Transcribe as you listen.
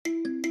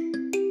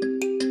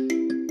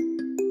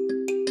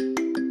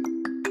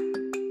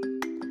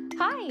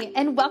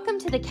and welcome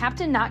to the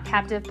Captain Not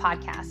Captive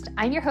podcast.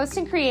 I'm your host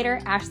and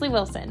creator, Ashley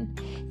Wilson.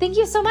 Thank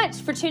you so much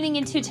for tuning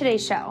into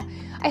today's show.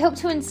 I hope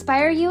to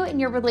inspire you in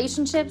your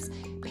relationships,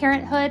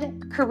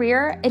 parenthood,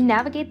 career, and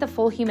navigate the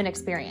full human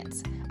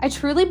experience. I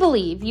truly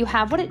believe you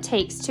have what it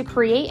takes to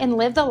create and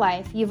live the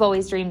life you've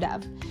always dreamed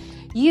of.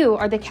 You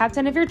are the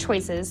captain of your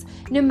choices,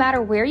 no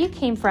matter where you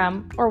came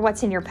from or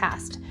what's in your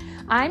past.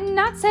 I'm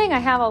not saying I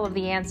have all of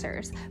the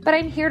answers, but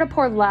I'm here to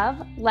pour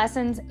love,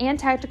 lessons, and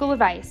tactical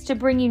advice to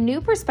bring you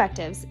new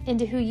perspectives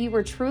into who you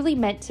were truly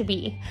meant to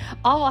be,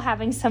 all while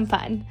having some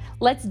fun.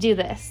 Let's do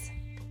this.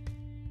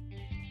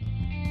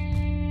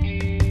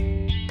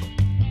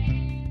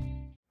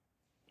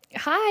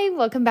 Hi,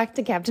 welcome back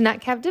to Captain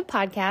Not Captive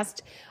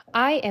podcast.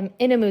 I am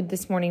in a mood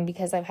this morning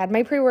because I've had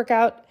my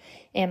pre-workout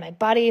and my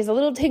body is a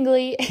little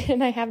tingly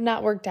and I have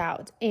not worked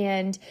out.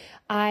 And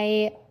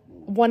I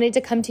wanted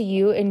to come to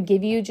you and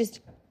give you just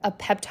a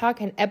pep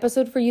talk, an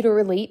episode for you to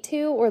relate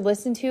to or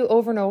listen to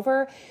over and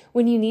over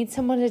when you need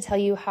someone to tell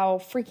you how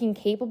freaking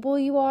capable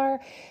you are,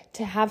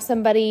 to have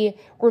somebody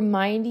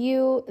remind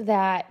you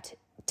that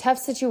tough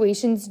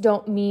situations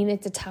don't mean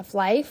it's a tough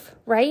life,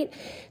 right?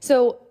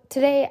 So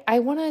today, I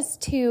want us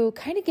to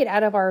kind of get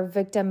out of our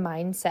victim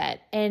mindset.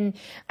 And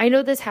I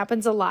know this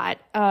happens a lot,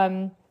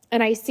 and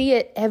I see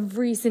it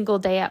every single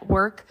day at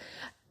work,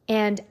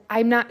 and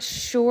I'm not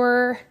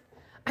sure,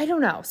 I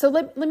don't know. So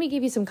let me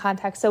give you some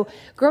context. So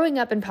growing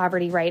up in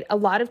poverty, right, a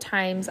lot of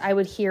times I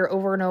would hear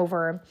over and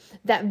over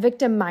that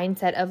victim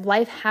mindset of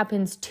life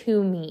happens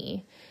to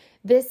me.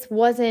 This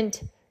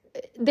wasn't,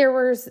 there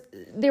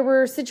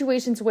were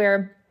situations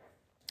where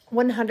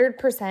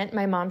 100%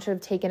 my mom should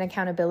have taken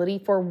accountability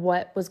for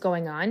what was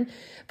going on,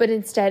 but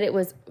instead it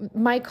was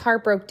my car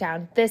broke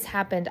down, this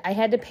happened, I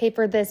had to pay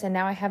for this, and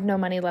now I have no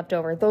money left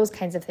over, those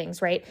kinds of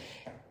things, right?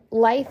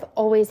 Life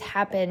always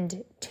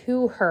happened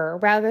to her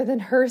rather than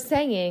her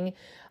saying,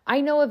 I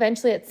know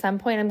eventually at some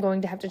point I'm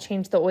going to have to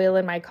change the oil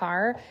in my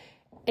car,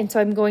 and so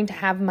I'm going to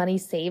have money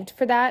saved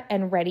for that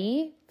and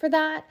ready for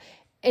that,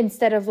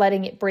 instead of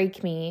letting it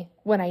break me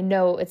when I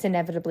know it's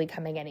inevitably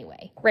coming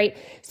anyway, right?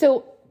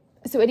 So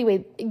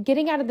anyway,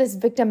 getting out of this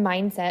victim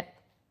mindset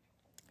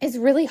is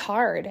really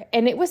hard.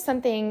 And it was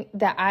something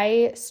that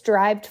I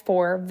strived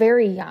for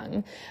very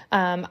young.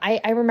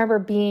 I remember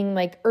being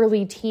like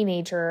early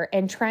teenager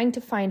and trying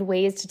to find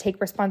ways to take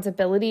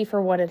responsibility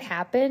for what had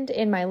happened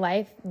in my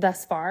life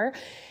thus far.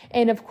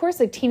 And of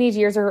course, like teenage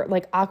years are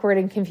like awkward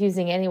and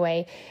confusing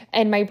anyway.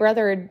 And my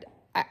brother,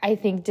 I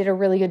think, did a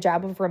really good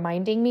job of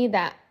reminding me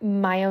that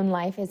my own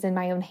life is in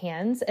my own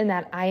hands and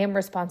that I am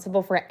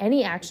responsible for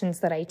any actions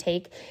that I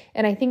take.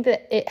 And I think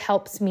that it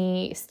helps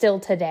me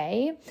still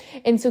today.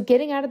 And so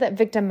getting out of that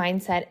victim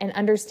mindset and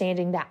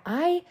understanding that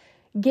I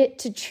get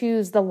to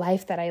choose the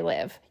life that I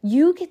live.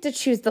 You get to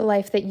choose the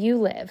life that you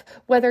live,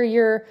 whether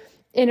you're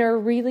in a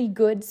really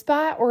good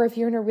spot or if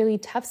you're in a really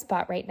tough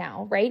spot right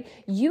now, right?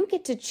 You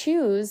get to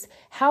choose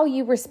how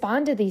you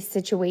respond to these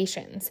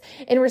situations.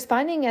 And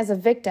responding as a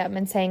victim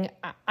and saying,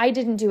 I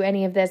didn't do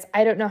any of this,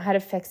 I don't know how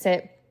to fix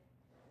it,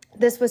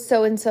 this was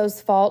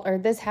so-and-so's fault, or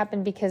this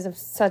happened because of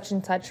such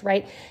and such,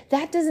 right?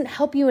 That doesn't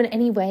help you in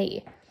any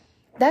way.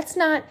 That's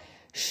not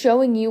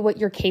showing you what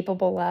you're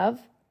capable of.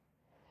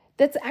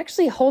 That's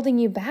actually holding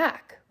you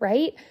back,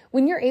 right?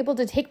 When you're able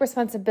to take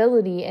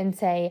responsibility and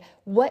say,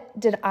 what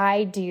did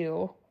I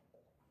do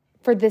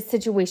for this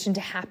situation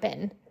to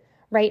happen,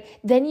 right?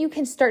 Then you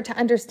can start to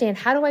understand,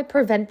 how do I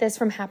prevent this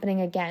from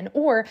happening again?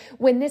 Or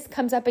when this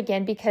comes up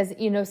again, because,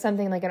 you know,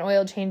 something like an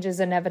oil change is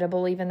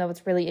inevitable, even though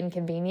it's really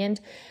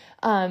inconvenient.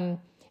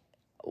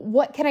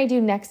 What can I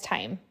do next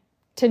time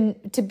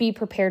to be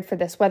prepared for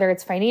this, whether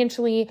it's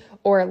financially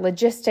or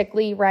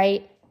logistically,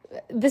 right?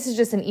 This is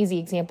just an easy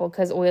example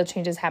because oil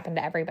changes happen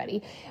to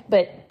everybody.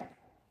 But,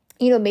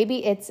 you know,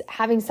 maybe it's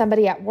having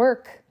somebody at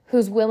work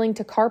who's willing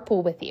to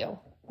carpool with you.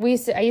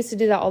 I used to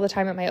do that all the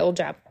time at my old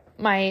job.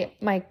 My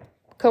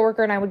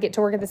coworker and I would get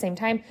to work at the same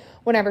time.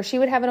 Whenever she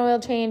would have an oil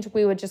change,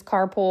 we would just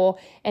carpool.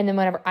 And then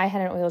whenever I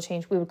had an oil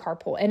change, we would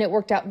carpool. And it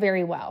worked out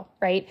very well,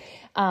 right?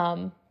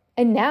 And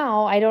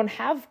now I don't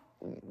have,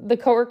 the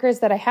coworkers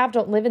that I have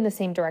don't live in the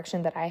same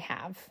direction that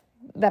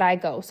I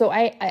go. So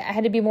I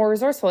had to be more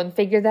resourceful and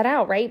figure that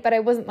out, right? But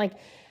I wasn't like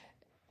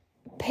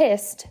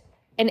pissed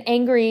and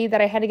angry that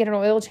I had to get an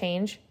oil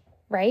change,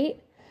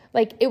 right?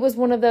 Like it was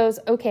one of those,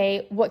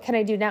 okay, what can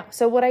I do now?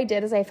 So what I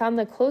did is I found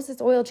the closest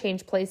oil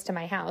change place to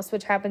my house,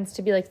 which happens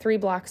to be like 3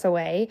 blocks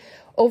away.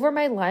 Over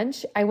my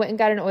lunch, I went and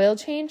got an oil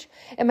change,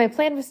 and my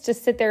plan was to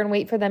sit there and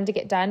wait for them to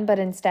get done. But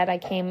instead I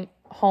came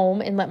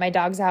home and let my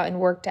dogs out and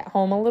worked at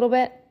home a little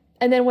bit,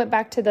 and then went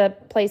back to the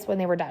place when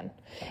they were done.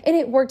 And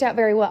it worked out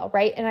very well,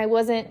 right? And I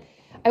wasn't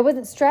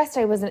stressed.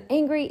 I wasn't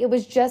angry. It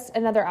was just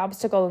another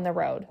obstacle in the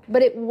road.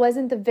 But it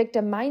wasn't the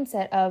victim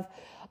mindset of,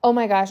 oh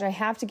my gosh, I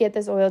have to get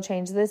this oil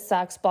change. This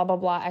sucks, blah, blah,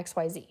 blah,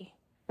 XYZ,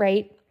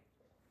 right?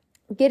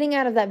 Getting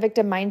out of that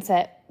victim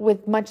mindset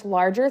with much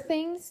larger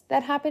things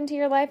that happen to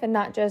your life, and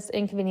not just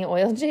inconvenient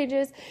oil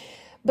changes,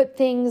 but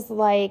things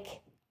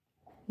like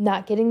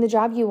not getting the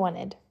job you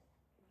wanted,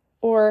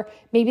 or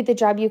maybe the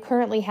job you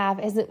currently have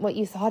isn't what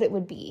you thought it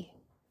would be,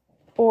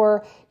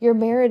 or your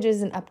marriage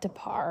isn't up to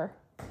par,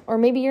 or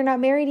maybe you're not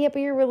married yet,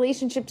 but your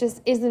relationship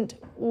just isn't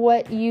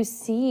what you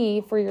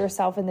see for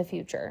yourself in the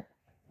future,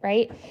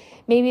 right?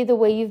 Maybe the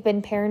way you've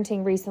been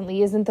parenting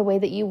recently isn't the way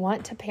that you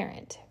want to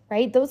parent,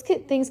 right? Those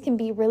things can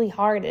be really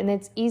hard, and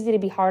it's easy to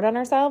be hard on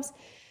ourselves.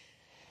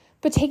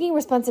 But taking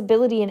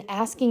responsibility and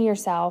asking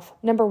yourself,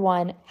 number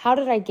one, how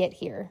did I get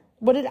here?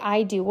 What did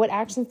I do? What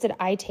actions did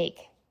I take?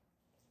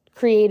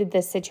 Created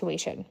this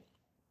situation,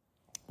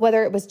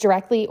 whether it was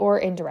directly or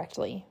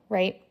indirectly,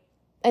 right?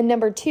 And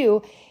number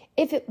two,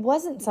 if it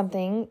wasn't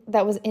something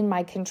that was in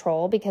my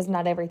control, because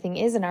not everything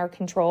is in our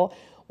control,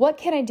 what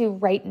can I do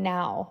right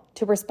now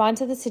to respond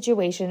to the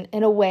situation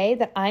in a way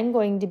that I'm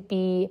going to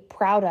be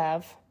proud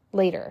of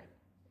later,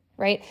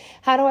 right?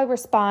 How do I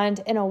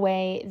respond in a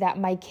way that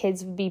my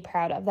kids would be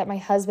proud of, that my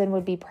husband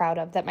would be proud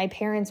of, that my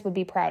parents would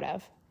be proud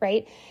of,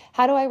 right?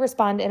 How do I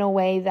respond in a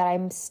way that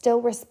I'm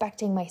still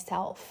respecting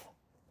myself,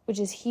 which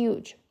is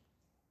huge.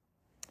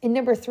 And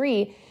number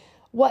three,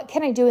 what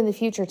can I do in the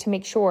future to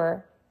make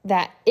sure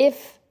that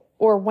if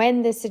or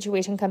when this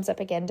situation comes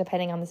up again,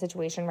 depending on the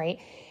situation, right?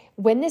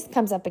 When this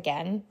comes up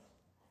again,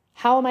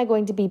 how am I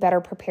going to be better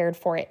prepared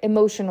for it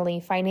emotionally,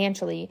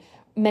 financially,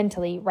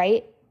 mentally,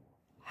 right?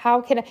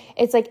 How can I,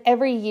 it's like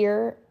every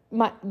year,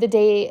 the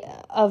day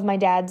of my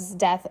dad's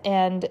death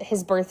and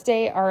his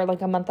birthday are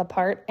like a month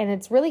apart, and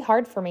it's really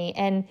hard for me.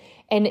 And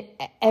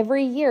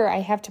every year I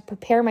have to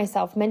prepare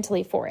myself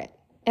mentally for it.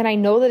 And I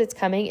know that it's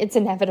coming. It's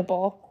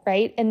inevitable,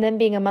 right? And then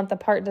being a month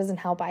apart doesn't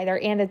help either.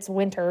 And it's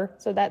winter,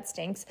 so that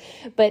stinks.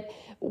 But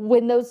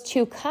when those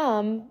two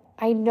come,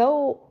 I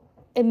know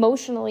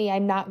emotionally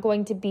I'm not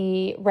going to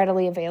be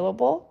readily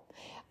available.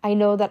 I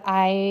know that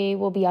I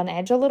will be on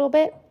edge a little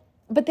bit.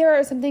 But there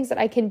are some things that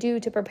I can do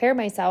to prepare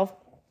myself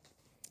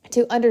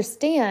to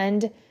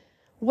understand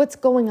what's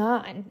going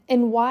on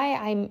and why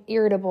I'm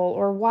irritable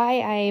or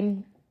why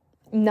I'm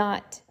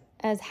not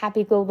as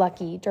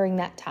happy-go-lucky during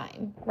that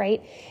time,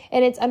 right?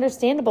 And it's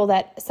understandable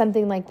that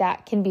something like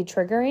that can be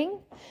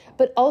triggering,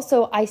 but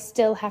also I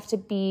still have to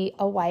be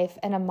a wife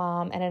and a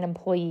mom and an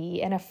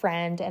employee and a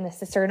friend and a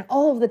sister and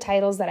all of the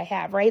titles that I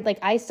have, right? Like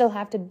I still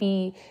have to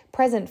be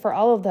present for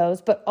all of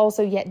those, but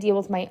also yet deal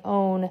with my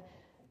own,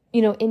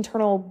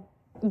 internal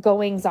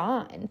goings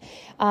on.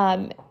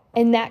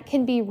 And that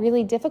can be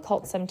really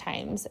difficult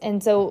sometimes.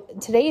 And so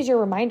today is your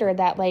reminder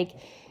that like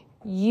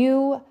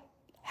you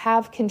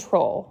have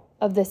control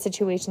of the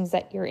situations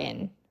that you're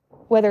in,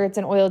 whether it's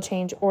an oil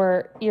change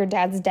or your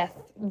dad's death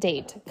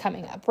date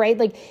coming up, right?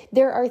 Like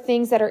there are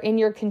things that are in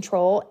your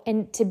control,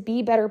 and to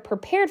be better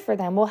prepared for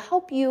them will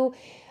help you,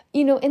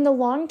 in the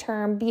long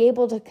term, be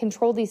able to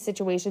control these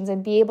situations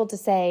and be able to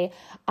say,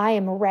 I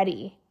am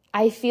ready.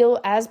 I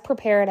feel as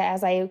prepared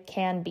as I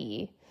can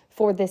be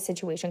for this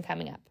situation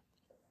coming up.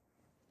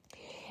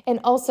 And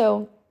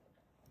also,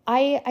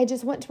 I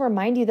just want to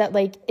remind you that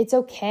like, it's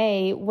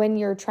okay when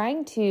you're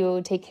trying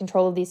to take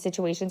control of these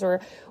situations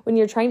or when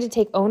you're trying to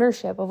take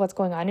ownership of what's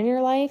going on in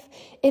your life,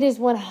 it is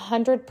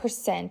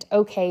 100%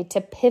 okay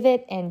to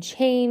pivot and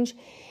change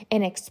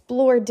and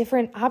explore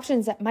different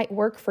options that might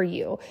work for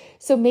you.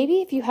 So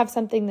maybe if you have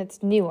something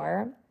that's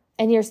newer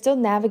and you're still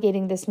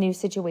navigating this new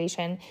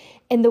situation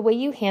and the way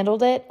you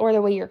handled it or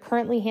the way you're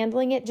currently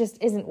handling it just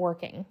isn't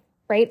working,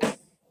 right?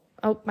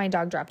 Oh, my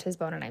dog dropped his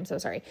bone and I'm so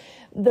sorry.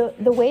 The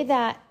way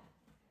that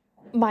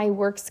my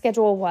work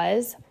schedule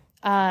was,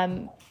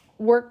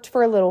 worked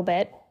for a little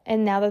bit.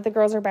 And now that the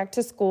girls are back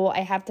to school, I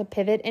have to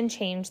pivot and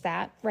change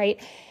that,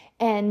 right?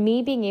 And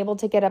me being able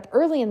to get up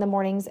early in the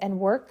mornings and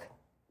work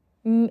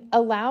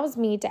allows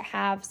me to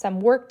have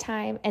some work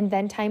time and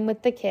then time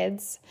with the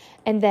kids.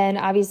 And then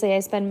obviously I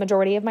spend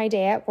majority of my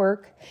day at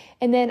work.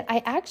 And then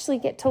I actually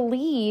get to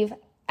leave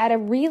at a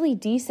really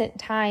decent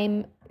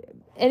time,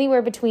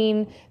 anywhere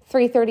between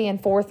 3:30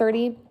 and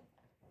 4:30.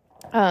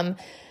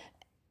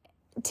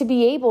 To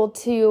be able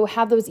to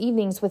have those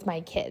evenings with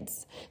my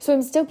kids. So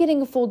I'm still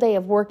getting a full day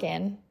of work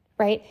in,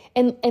 right?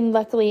 And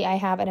luckily I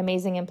have an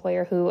amazing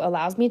employer who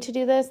allows me to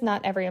do this.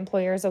 Not every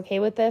employer is okay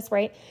with this,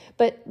 right?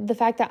 But the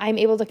fact that I'm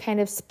able to kind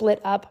of split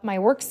up my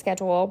work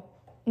schedule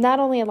not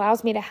only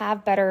allows me to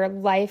have better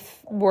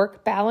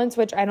life-work balance,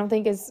 which I don't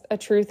think is a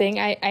true thing.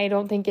 I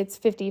don't think it's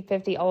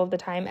 50-50 all of the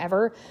time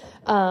ever.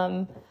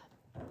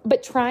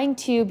 But trying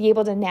to be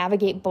able to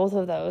navigate both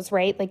of those,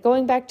 right? Like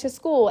going back to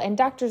school and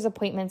doctor's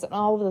appointments and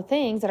all of the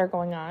things that are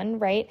going on,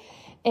 right?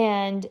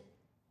 And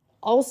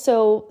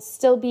also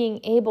still being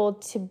able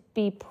to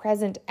be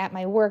present at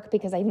my work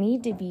because I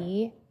need to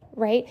be,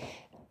 right?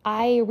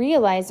 I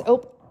realized,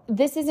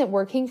 this isn't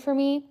working for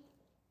me.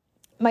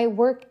 My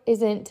work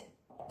isn't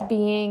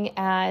being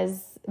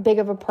as big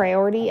of a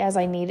priority as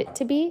I need it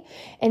to be.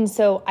 And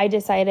so I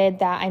decided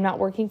that I'm not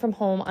working from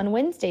home on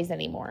Wednesdays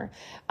anymore.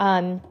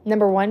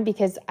 Number one,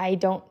 because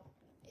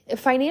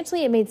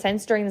financially it made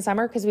sense during the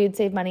summer because we would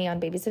save money on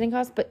babysitting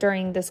costs, but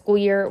during the school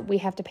year, we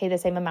have to pay the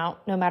same amount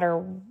no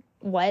matter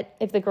what,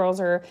 if the girls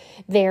are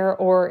there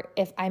or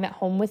if I'm at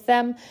home with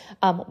them,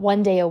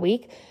 1 day a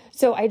week.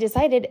 So I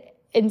decided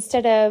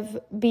instead of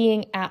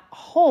being at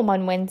home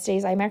on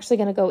Wednesdays, I'm actually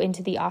going to go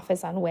into the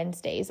office on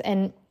Wednesdays.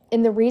 And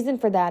And the reason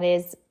for that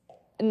is,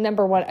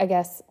 number one, I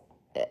guess,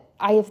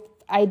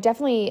 I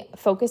definitely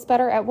focus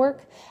better at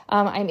work.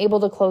 I'm able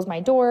to close my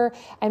door.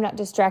 I'm not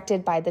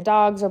distracted by the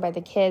dogs or by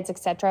the kids,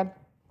 etc.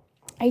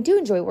 I do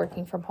enjoy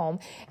working from home,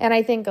 and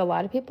I think a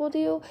lot of people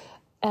do.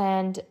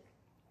 And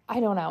I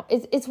don't know.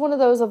 It's one of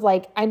those of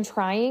like, I'm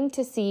trying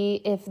to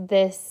see if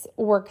this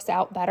works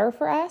out better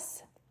for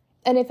us.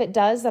 And if it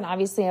does, then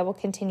obviously I will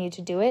continue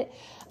to do it.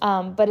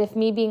 But if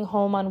me being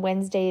home on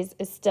Wednesdays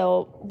is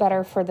still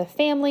better for the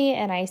family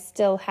and I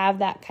still have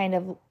that kind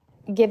of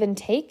give and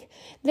take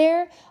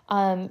there,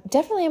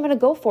 definitely I'm going to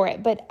go for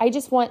it. But I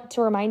just want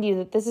to remind you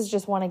that this is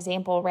just one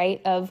example,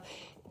 right, of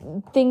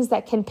things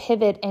that can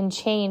pivot and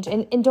change.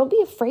 And don't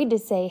be afraid to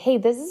say, hey,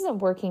 this isn't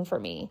working for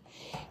me.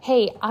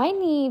 Hey, I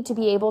need to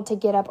be able to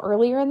get up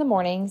earlier in the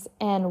mornings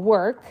and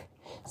work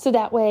so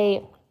that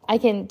way I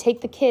can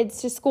take the kids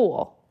to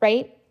school,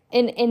 right?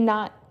 And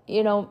not,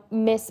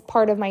 miss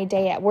part of my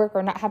day at work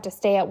or not have to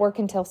stay at work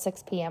until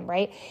 6 p.m.,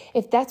 right?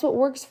 If that's what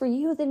works for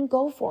you, then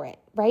go for it,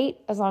 right?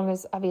 As long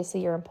as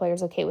obviously your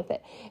employer's okay with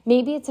it.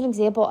 Maybe it's an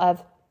example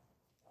of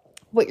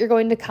what you're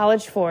going to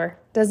college for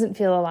doesn't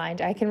feel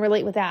aligned. I can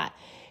relate with that.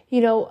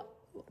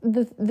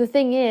 The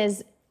thing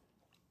is,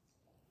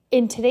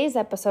 in today's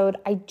episode,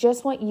 I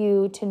just want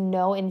you to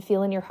know and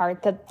feel in your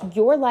heart that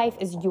your life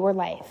is your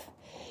life.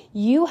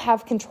 You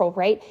have control,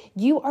 right?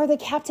 You are the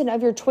captain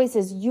of your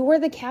choices. You are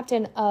the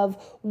captain of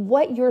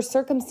what your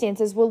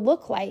circumstances will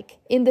look like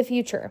in the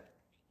future,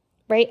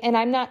 right? And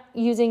I'm not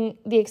using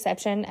the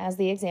exception as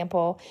the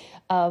example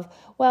of,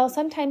 well,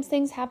 sometimes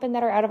things happen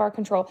that are out of our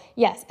control.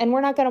 Yes, and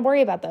we're not going to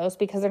worry about those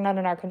because they're not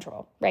in our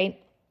control, right?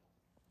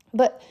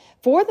 But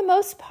for the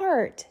most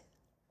part,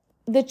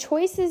 the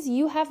choices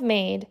you have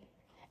made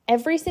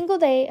every single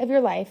day of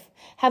your life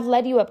have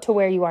led you up to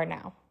where you are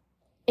now.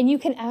 And you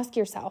can ask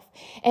yourself,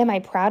 am I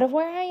proud of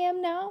where I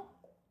am now?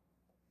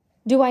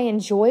 Do I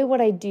enjoy what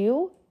I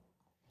do?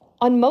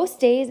 On most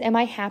days, am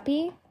I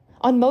happy?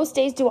 On most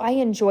days, do I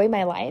enjoy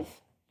my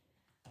life?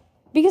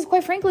 Because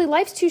quite frankly,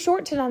 life's too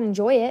short to not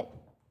enjoy it,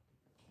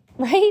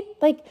 right?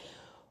 Like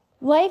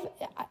life,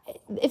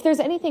 if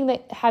there's anything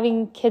that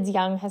having kids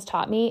young has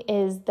taught me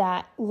is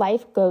that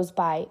life goes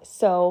by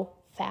so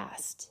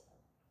fast.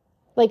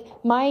 Like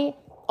my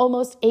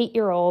almost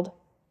 8-year-old,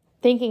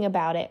 thinking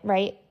about it,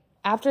 right?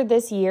 After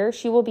this year,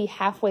 she will be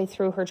halfway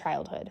through her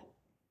childhood.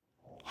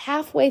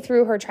 Halfway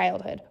through her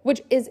childhood,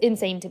 which is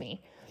insane to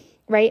me,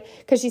 right?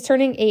 Because she's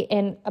turning 8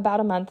 in about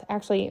a month,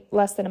 actually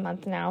less than a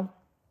month now.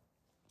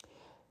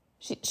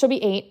 She'll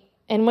be 8.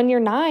 And when you're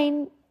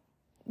 9,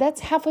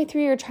 that's halfway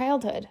through your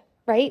childhood,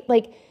 right?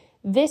 Like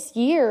this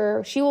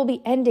year, she will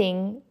be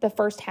ending the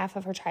first half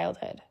of her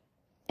childhood.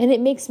 And it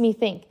makes me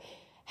think,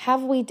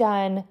 have we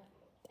done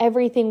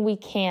everything we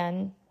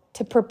can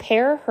to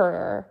prepare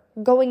her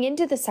going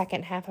into the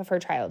second half of her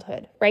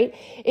childhood, right?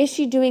 Is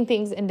she doing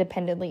things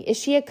independently? Is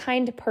she a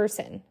kind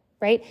person,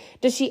 right?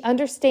 Does she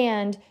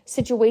understand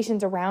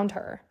situations around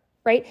her,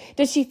 right?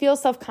 Does she feel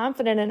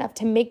self-confident enough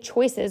to make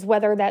choices,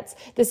 whether that's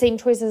the same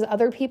choices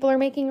other people are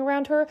making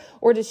around her,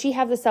 or does she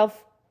have the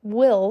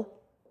self-will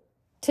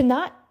to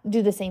not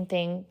do the same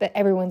thing that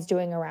everyone's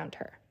doing around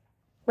her,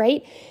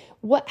 right?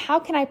 How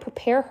can I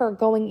prepare her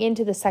going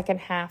into the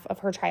second half of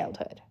her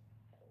childhood?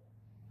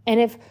 And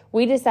if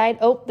we decide,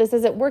 oh, this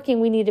isn't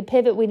working, we need to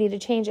pivot, we need to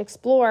change,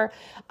 explore,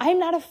 I'm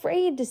not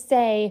afraid to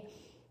say,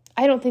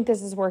 I don't think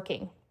this is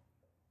working.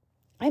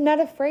 I'm not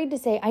afraid to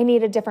say, I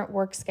need a different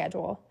work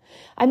schedule.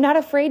 I'm not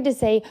afraid to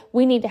say,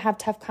 we need to have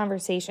tough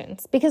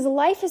conversations, because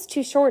life is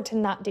too short to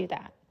not do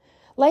that.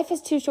 Life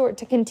is too short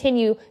to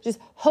continue just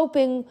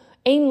hoping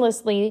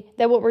aimlessly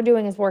that what we're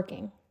doing is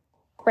working,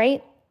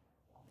 right?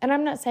 And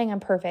I'm not saying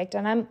I'm perfect,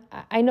 and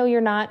I know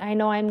you're not, I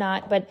know I'm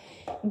not, but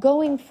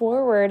going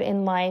forward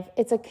in life,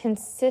 it's a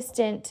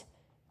consistent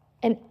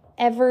and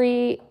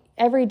every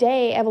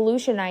day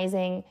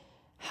evolutionizing.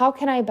 How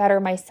can I better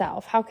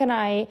myself? How can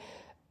I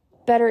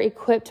better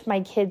equip my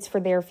kids for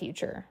their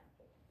future,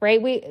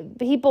 right?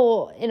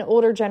 People in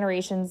older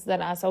generations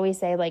than us always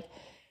say like,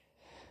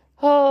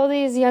 oh,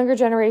 these younger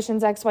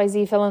generations,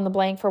 XYZ, fill in the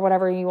blank for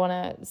whatever you want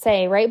to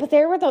say, right? But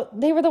they were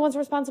the ones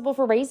responsible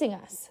for raising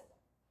us.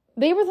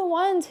 They were the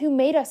ones who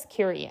made us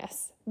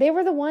curious. They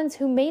were the ones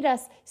who made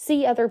us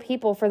see other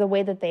people for the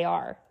way that they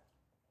are,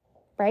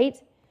 right?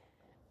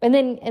 And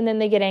then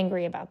they get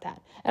angry about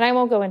that. And I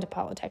won't go into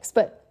politics,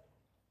 but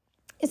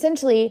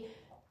essentially,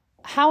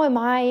 how am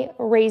I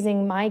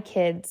raising my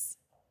kids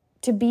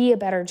to be a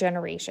better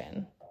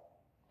generation,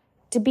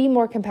 to be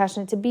more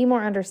compassionate, to be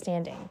more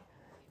understanding?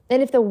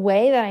 And if the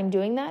way that I'm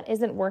doing that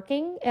isn't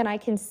working and I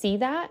can see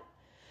that,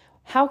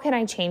 how can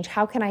I change?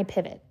 How can I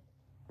pivot,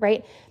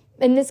 right?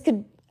 And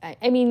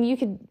you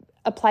could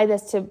apply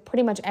this to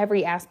pretty much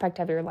every aspect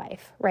of your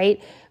life,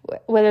 right?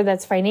 Whether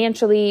that's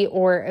financially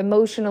or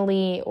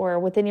emotionally or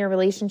within your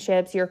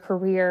relationships, your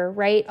career,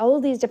 right? All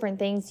of these different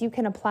things, you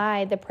can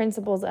apply the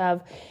principles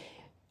of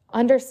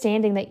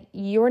understanding that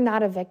you're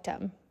not a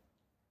victim.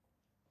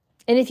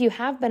 And if you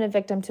have been a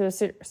victim to a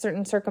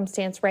certain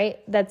circumstance, right,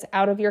 that's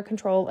out of your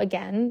control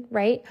again,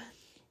 right?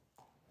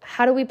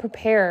 how do we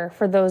prepare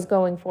for those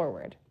going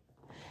forward?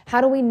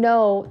 How do we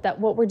know that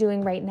what we're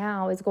doing right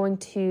now is going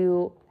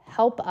to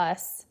help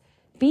us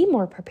be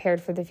more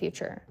prepared for the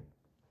future?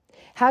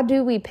 How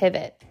do we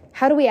pivot?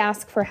 How do we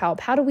ask for help?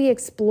 How do we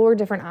explore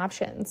different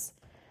options?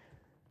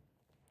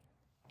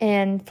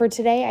 And for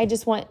today, I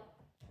just want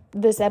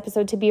this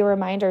episode to be a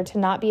reminder to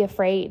not be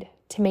afraid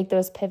to make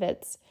those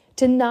pivots,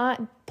 to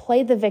not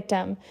play the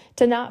victim,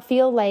 to not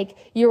feel like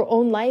your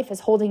own life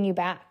is holding you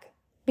back,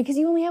 because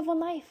you only have one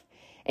life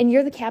and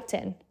you're the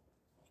captain.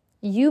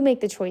 You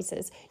make the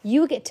choices.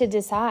 You get to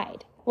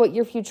decide what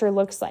your future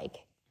looks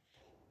like.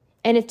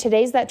 And if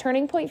today's that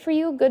turning point for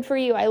you, good for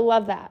you. I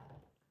love that.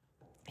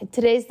 If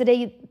today's the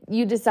day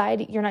you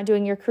decide you're not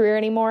doing your career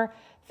anymore,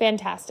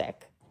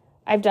 fantastic.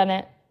 I've done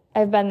it.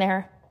 I've been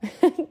there.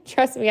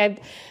 Trust me,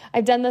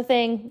 I've done the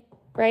thing,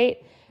 right?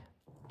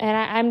 And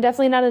I'm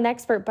definitely not an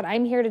expert, but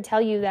I'm here to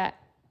tell you that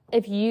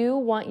if you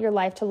want your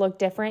life to look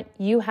different,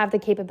 you have the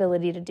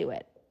capability to do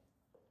it.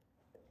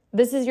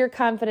 This is your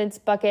confidence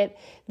bucket.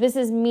 This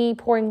is me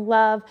pouring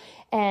love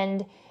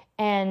and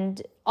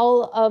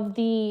all of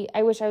the,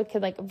 I wish I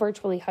could like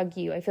virtually hug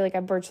you. I feel like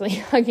I'm virtually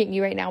hugging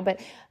you right now, but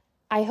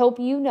I hope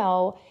you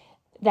know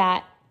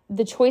that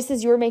the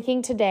choices you're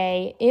making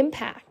today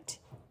impact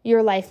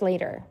your life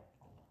later,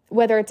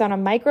 whether it's on a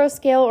micro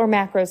scale or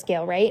macro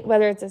scale, right?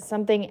 Whether it's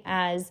something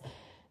as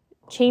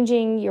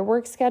changing your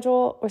work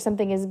schedule or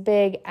something as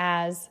big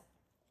as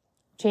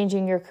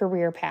changing your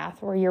career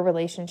path or your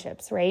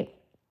relationships, right?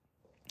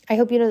 I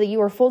hope you know that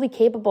you are fully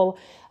capable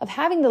of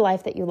having the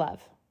life that you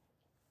love.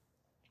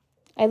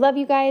 I love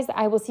you guys.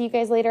 I will see you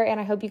guys later, and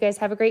I hope you guys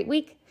have a great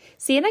week.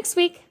 See you next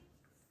week.